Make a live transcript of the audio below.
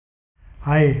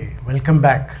Hi, welcome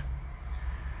back.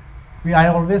 I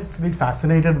always been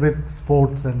fascinated with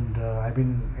sports, and I've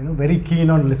been very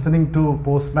keen on listening to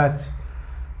post-match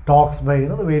talks by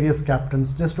the various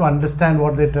captains just to understand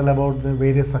what they tell about the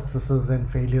various successes and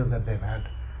failures that they've had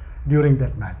during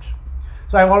that match.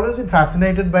 So I've always been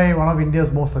fascinated by one of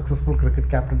India's most successful cricket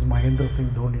captains, Mahendra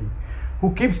Singh Dhoni,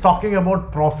 who keeps talking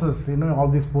about process, all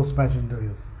these post-match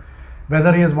interviews.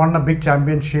 Whether he has won a big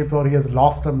championship or he has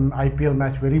lost an IPL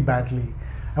match very badly,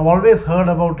 I've always heard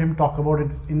about him talk about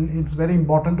it's very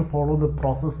important to follow the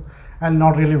process and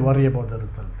not really worry about the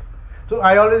result. So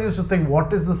I always used to think,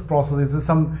 what is this process? Is this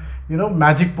some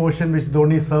magic potion which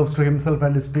Dhoni serves to himself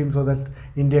and his team so that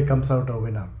India comes out a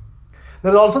winner?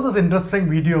 There's also this interesting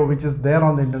video which is there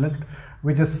on the internet,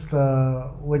 which is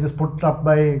put up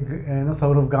by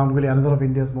Sourav Ganguly, another of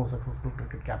India's most successful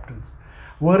cricket captains,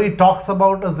 where he talks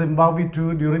about a Zimbabwe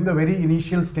tour during the very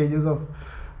initial stages of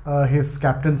his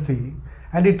captaincy,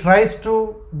 and he tries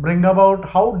to bring about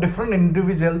how different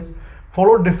individuals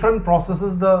follow different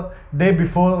processes the day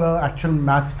before actual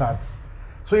match starts.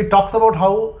 So he talks about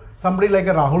how somebody like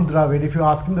a Rahul Dravid, if you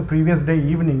ask him the previous day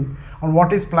evening on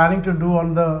what he's planning to do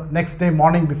on the next day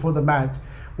morning before the match,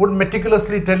 would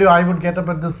meticulously tell you, I would get up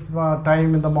at this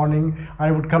time in the morning,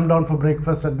 I would come down for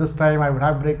breakfast at this time, I would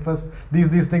have breakfast,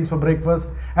 these things for breakfast,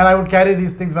 and I would carry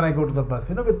these things when I go to the bus,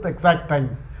 with exact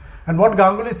times. And what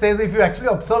Ganguly says, if you actually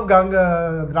observe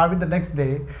Dravid the next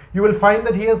day, you will find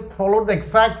that he has followed the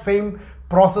exact same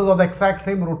process or the exact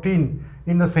same routine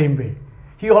in the same way.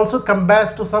 He also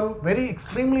compares to some very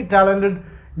extremely talented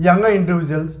younger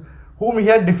individuals whom he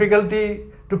had difficulty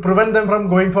to prevent them from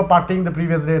going for partying the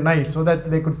previous day night so that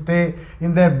they could stay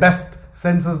in their best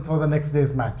senses for the next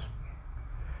day's match.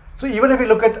 So even if we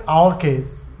look at our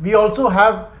case, we also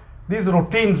have these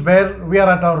routines where we are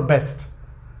at our best.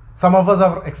 Some of us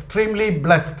are extremely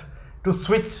blessed to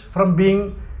switch from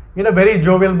being in a very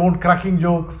jovial mood, cracking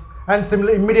jokes, and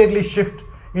similarly immediately shift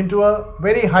into a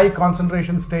very high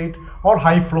concentration state or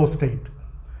high flow state.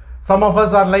 Some of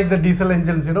us are like the diesel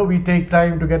engines, we take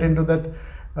time to get into that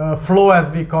flow,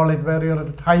 as we call it, where you're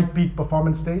at high peak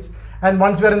performance stage. And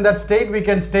once we're in that state, we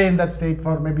can stay in that state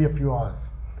for maybe a few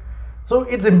hours. So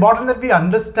it's important that we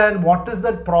understand what is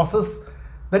that process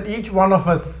that each one of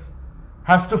us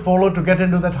has to follow to get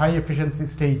into that high efficiency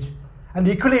stage. And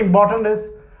equally important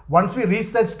is, once we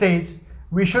reach that stage,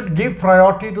 we should give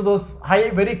priority to those high,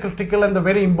 very critical and the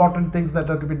very important things that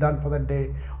are to be done for that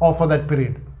day or for that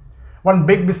period. One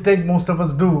big mistake most of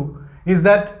us do is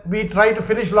that we try to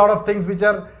finish a lot of things which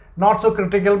are not so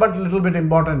critical but a little bit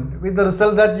important, with the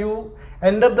result that you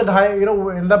end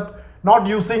up not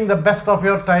using the best of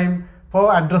your time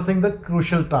for addressing the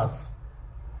crucial tasks.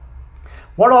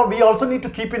 What we also need to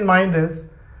keep in mind is,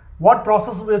 what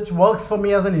process which works for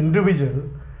me as an individual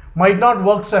might not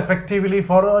work so effectively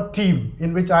for a team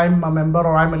in which I'm a member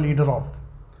or I'm a leader of.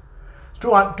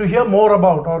 To hear more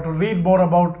about or to read more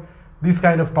about these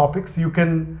kind of topics, you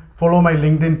can follow my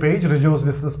LinkedIn page, Rijo's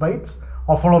Business Bites,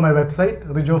 or follow my website,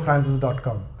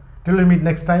 rijofrancis.com. Till we meet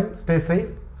next time, stay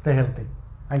safe, stay healthy.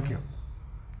 Thank you.